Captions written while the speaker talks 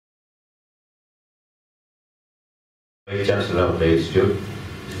Vice Chancellor of the Institute,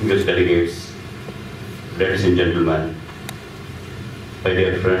 distinguished delegates, ladies and gentlemen, my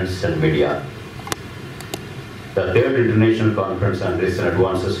dear friends and media. The third International Conference on Recent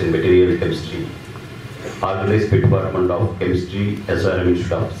Advances in Material Chemistry, organized by Department of Chemistry, SRM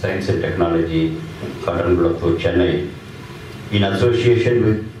Institute of Science and Technology, Katangulattur, Chennai, in association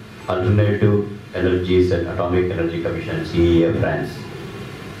with Alternative Energies and Atomic Energy Commission, CEA, France,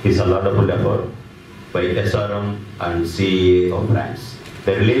 is a laudable effort by SRM and CEA of France.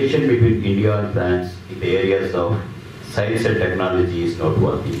 The relation between India and France in the areas of science and technology is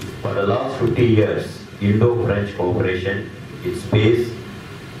noteworthy. For the last 50 years, Indo-French cooperation in space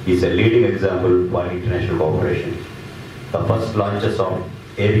is a leading example for international cooperation. The first launches of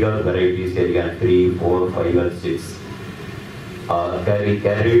aerial varieties, Ariane 3, 4, 5, and 6,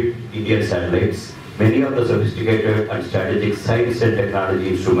 carried Indian satellites. Many of the sophisticated and strategic science and technology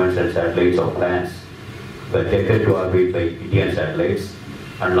instruments and satellites of France were taken to orbit by Indian satellites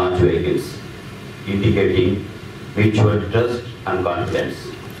and launch vehicles, indicating mutual trust and confidence.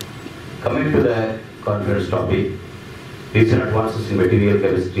 Coming to the conference topic, recent advances in material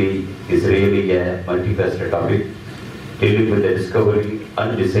chemistry is really a multifaceted topic, dealing with the discovery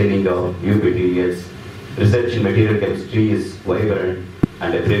and designing of new materials. Research in material chemistry is vibrant,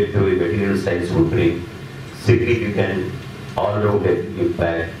 and a breakthrough in material science would bring significant all-round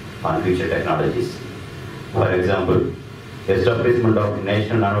impact on future technologies. For example, establishment of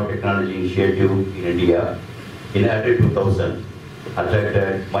National Nanotechnology Initiative in India in April 2000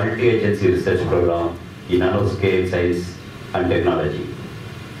 attracted multi-agency research program in nanoscale science and technology.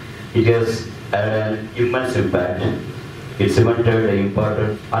 It has had an immense impact. It cemented the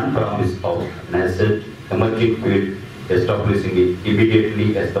importance and promise of nascent emerging field, establishing it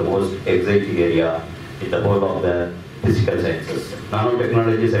immediately as the most exciting area in the whole of the physical sciences.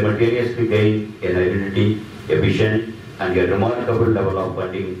 Nanotechnology simultaneously gained an identity, a vision, and a remarkable level of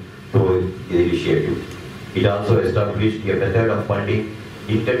funding through the initiative. It also established a method of funding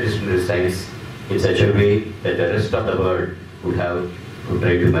interdisciplinary science in such a way that the rest of the world would have to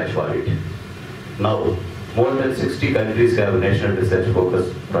try to match for it. Now, more than 60 countries have national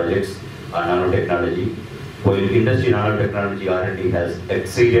research-focused projects on nanotechnology, while industry nanotechnology R&D has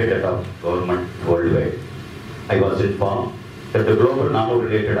exceeded that of government worldwide. I was informed that the global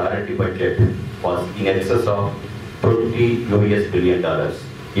nano-related R&D budget was in excess of $20 billion.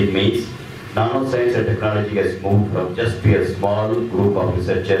 It means nanoscience and technology has moved from just be a small group of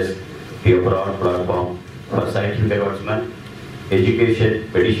researchers to a broad platform for scientific advancement,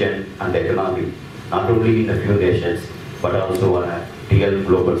 education, medicine, and the economy, not only in a few nations, but also on a real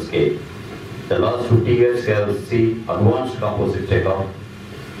global scale. The last 50 years have seen advanced composite take off,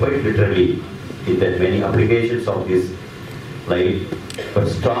 quite literally, in that many applications of this line, but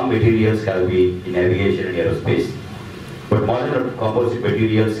strong materials have been in aviation and aerospace. But modern composite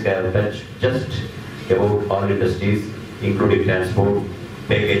materials have touched just about all industries, including transport,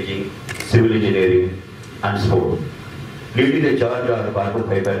 packaging, civil engineering, and sport. Leading the charge are carbon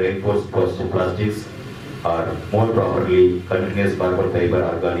fiber reinforced plastics, or more properly, continuous carbon fiber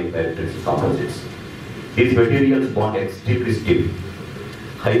organic matrix composites. These materials bond extremely stiff,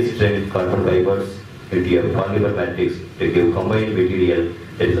 high-strength carbon fibers into a polymer matrix to give combined material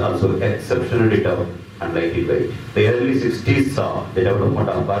that is also exceptionally tough and lightweight. The early 60s saw the development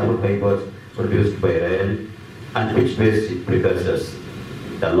of carbon fibers produced by rail and pitch-based precursors.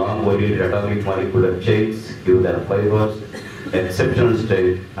 The long-varied atomic molecular chains give their fibers exceptional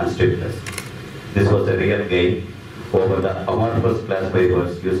strength and stiffness. This was a real gain over the amorphous glass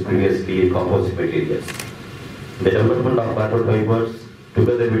fibers used previously in composite materials. The development of carbon fibers,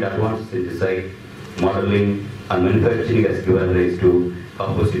 together with advances in design, modeling, and manufacturing, has given rise to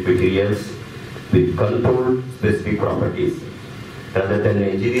composite materials with controlled specific properties. Rather than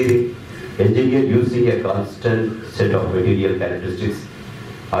engineered using a constant set of material characteristics,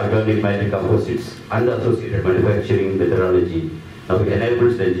 organic material composites and associated manufacturing methodology now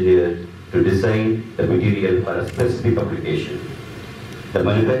enables the engineer to design the material for a specific application. The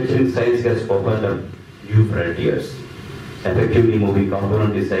manufacturing science has opened up new frontiers, effectively moving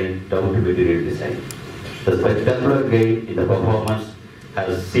component design down to material design. The spectacular gain in the performance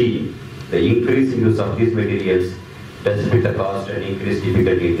has seen the increasing use of these materials despite the cost and increased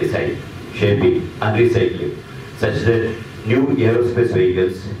difficulty in design, shaping, and recycling, such that new aerospace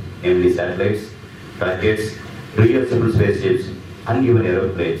vehicles, namely satellites, rockets, reusable spaceships, and even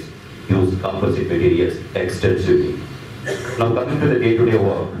aeroplanes, use composite materials extensively. Now, coming to the day-to-day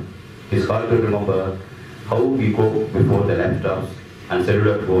work, it is hard to remember how we go before the laptops and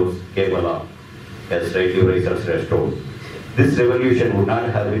cellular phones came along, as rightly Research has told. This revolution would not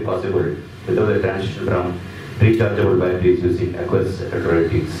have been possible without the transition from rechargeable batteries using aqueous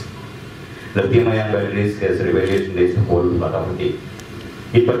alternatives. Lithium-ion batteries has revolutionized the whole part of it.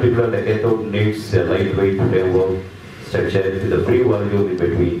 In particular, the cathode needs a lightweight framework structure with a free volume in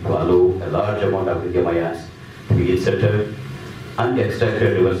between to allow a large amount of lithium ions to be inserted and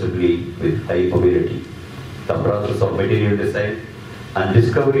extracted reversibly with high mobility. The process of material design and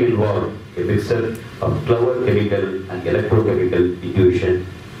discovery involved a mixture of clever chemical and electrochemical intuition,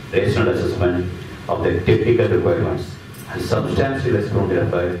 rational assessment of the technical requirements, and substantial experimental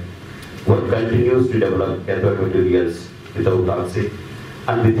effort. Work continues to develop cathode materials without toxic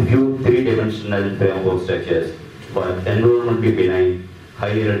and with few three-dimensional framework structures for environmentally benign,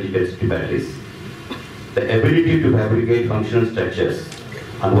 high-energy density batteries. The ability to fabricate functional structures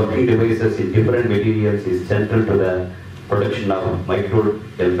and working devices in different materials is central to the production of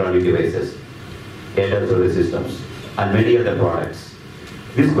microelectronic devices, data storage systems, and many other products.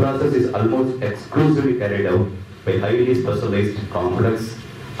 This process is almost exclusively carried out by highly specialized, complex,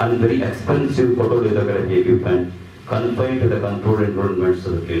 and very expensive photolithography equipment confined to the controlled environments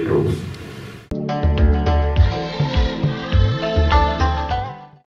of the clean rooms.